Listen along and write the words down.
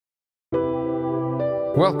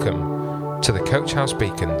Welcome to the Coach House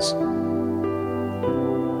Beacons.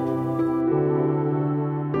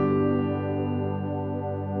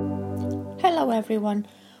 Hello everyone,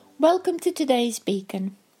 welcome to today's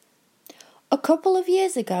Beacon. A couple of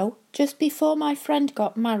years ago, just before my friend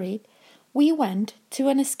got married, we went to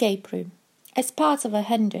an escape room as part of a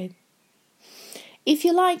hen do. If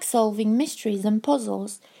you like solving mysteries and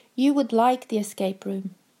puzzles, you would like the escape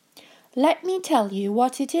room. Let me tell you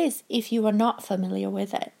what it is if you are not familiar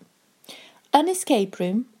with it. An escape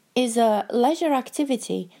room is a leisure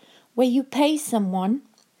activity where you pay someone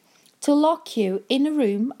to lock you in a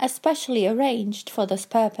room especially arranged for this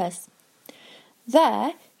purpose.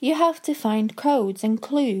 There, you have to find codes and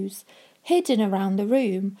clues hidden around the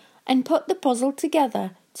room and put the puzzle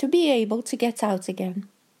together to be able to get out again.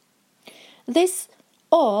 This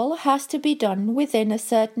all has to be done within a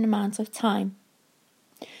certain amount of time.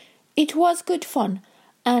 It was good fun,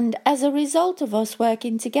 and as a result of us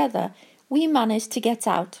working together, we managed to get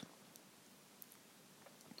out.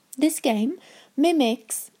 This game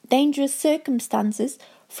mimics dangerous circumstances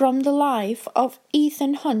from the life of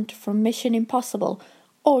Ethan Hunt from Mission Impossible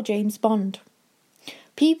or James Bond.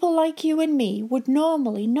 People like you and me would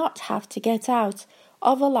normally not have to get out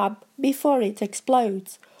of a lab before it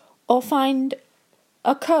explodes or find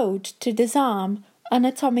a code to disarm an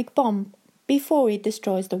atomic bomb before it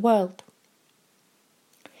destroys the world.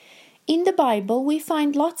 In the Bible, we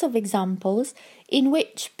find lots of examples in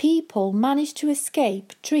which people manage to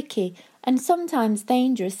escape tricky and sometimes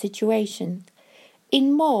dangerous situations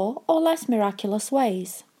in more or less miraculous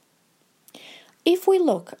ways. If we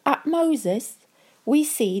look at Moses, we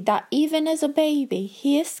see that even as a baby,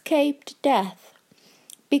 he escaped death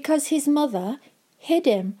because his mother hid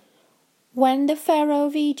him when the Pharaoh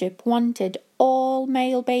of Egypt wanted all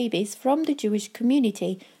male babies from the Jewish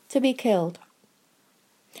community to be killed.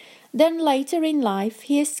 Then later in life,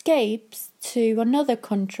 he escapes to another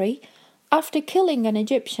country after killing an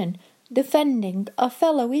Egyptian, defending a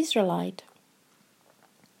fellow Israelite.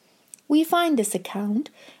 We find this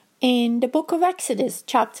account in the book of Exodus,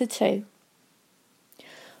 chapter 2.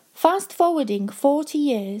 Fast forwarding 40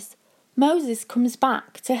 years, Moses comes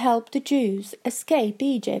back to help the Jews escape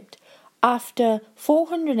Egypt after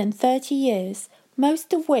 430 years,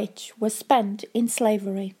 most of which was spent in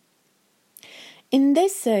slavery. In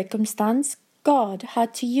this circumstance, God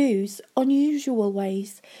had to use unusual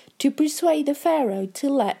ways to persuade the Pharaoh to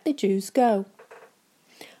let the Jews go.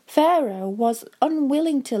 Pharaoh was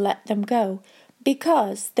unwilling to let them go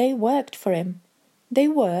because they worked for him. They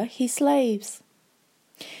were his slaves.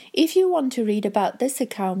 If you want to read about this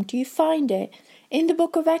account, you find it in the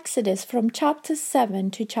book of Exodus from chapter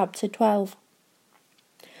 7 to chapter 12.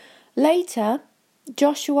 Later,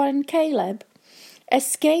 Joshua and Caleb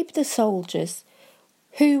escaped the soldiers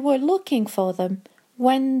who were looking for them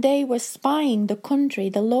when they were spying the country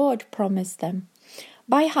the Lord promised them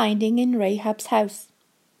by hiding in Rahab's house.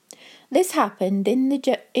 This happened in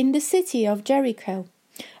the city of Jericho,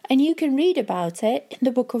 and you can read about it in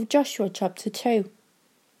the book of Joshua chapter 2.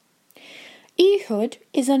 Ehud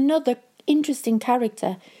is another interesting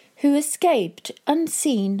character who escaped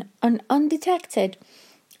unseen and undetected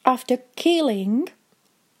after killing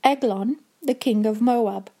Eglon, the king of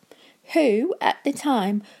Moab, who at the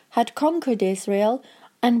time had conquered Israel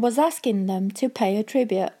and was asking them to pay a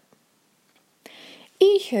tribute.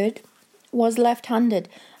 Ehud was left-handed,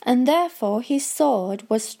 and therefore his sword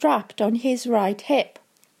was strapped on his right hip,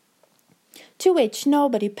 to which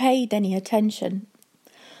nobody paid any attention.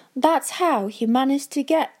 That's how he managed to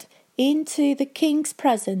get into the king's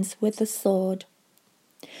presence with the sword.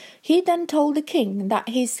 He then told the king that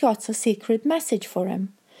he's got a secret message for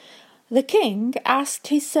him. The king asked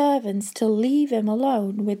his servants to leave him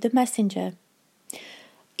alone with the messenger.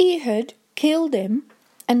 Ehud killed him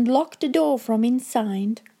and locked the door from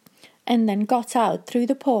inside, and then got out through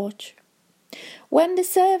the porch. When the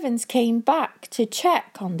servants came back to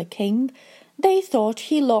check on the king, they thought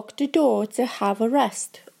he locked the door to have a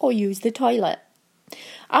rest or use the toilet.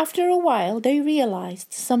 After a while, they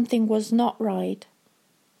realized something was not right.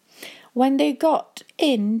 When they got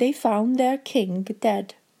in, they found their king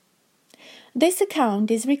dead. This account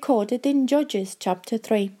is recorded in Judges chapter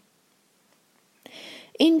 3.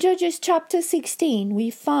 In Judges chapter 16, we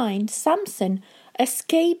find Samson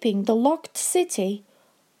escaping the locked city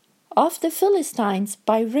of the Philistines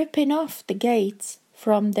by ripping off the gates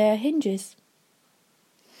from their hinges.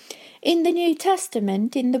 In the New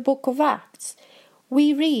Testament, in the book of Acts,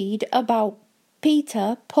 we read about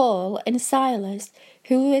Peter, Paul, and Silas,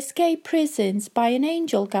 who escaped prisons by an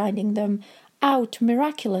angel guiding them out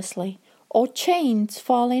miraculously, or chains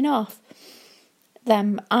falling off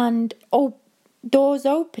them, and doors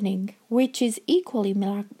opening, which is equally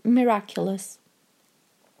miraculous.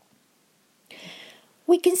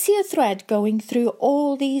 We can see a thread going through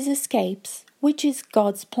all these escapes, which is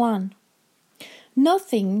God's plan.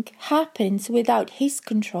 Nothing happens without His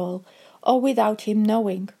control or without Him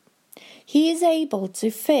knowing. He is able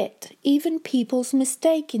to fit even people's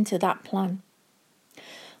mistake into that plan.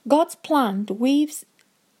 God's plan weaves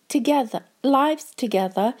lives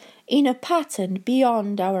together in a pattern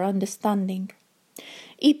beyond our understanding.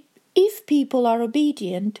 If people are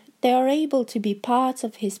obedient, they are able to be part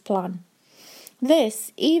of His plan.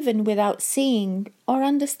 This even without seeing or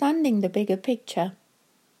understanding the bigger picture.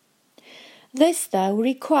 This, though,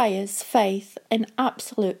 requires faith and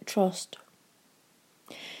absolute trust.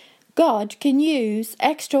 God can use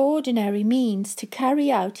extraordinary means to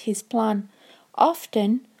carry out His plan,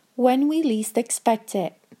 often when we least expect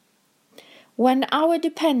it. When our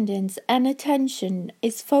dependence and attention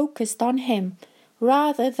is focused on Him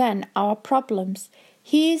rather than our problems,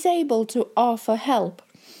 He is able to offer help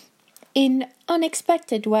in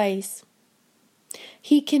unexpected ways.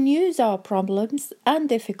 He can use our problems and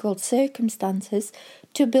difficult circumstances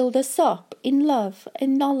to build us up in love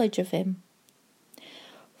and knowledge of Him.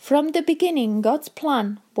 From the beginning, God's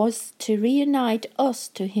plan was to reunite us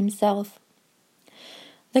to Himself.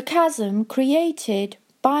 The chasm created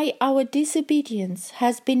by our disobedience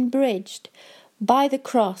has been bridged by the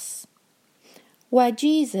cross, where God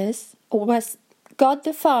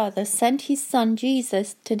the Father sent His Son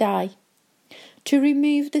Jesus to die, to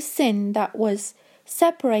remove the sin that was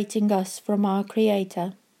separating us from our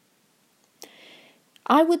Creator.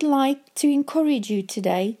 I would like to encourage you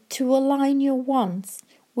today to align your wants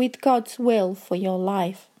with God's will for your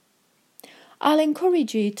life. I'll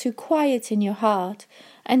encourage you to quieten your heart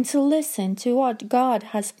and to listen to what God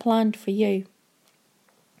has planned for you.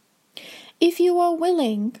 If you are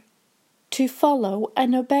willing to follow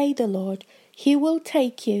and obey the Lord, He will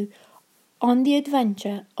take you on the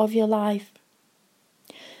adventure of your life.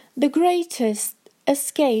 The greatest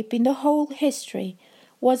escape in the whole history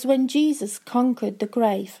was when Jesus conquered the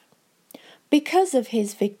grave. Because of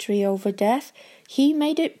His victory over death, He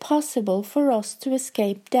made it possible for us to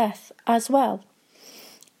escape death as well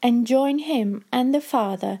and join Him and the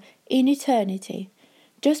Father in eternity,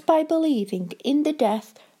 just by believing in the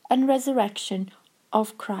death and resurrection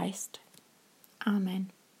of Christ. Amen.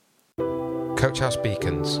 Coach House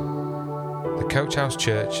Beacons, the Coach House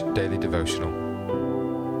Church Daily Devotional.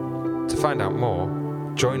 To find out more,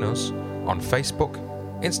 join us on Facebook,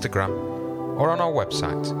 Instagram, or on our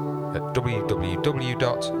website at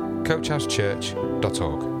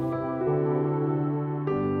www.coachhousechurch.org.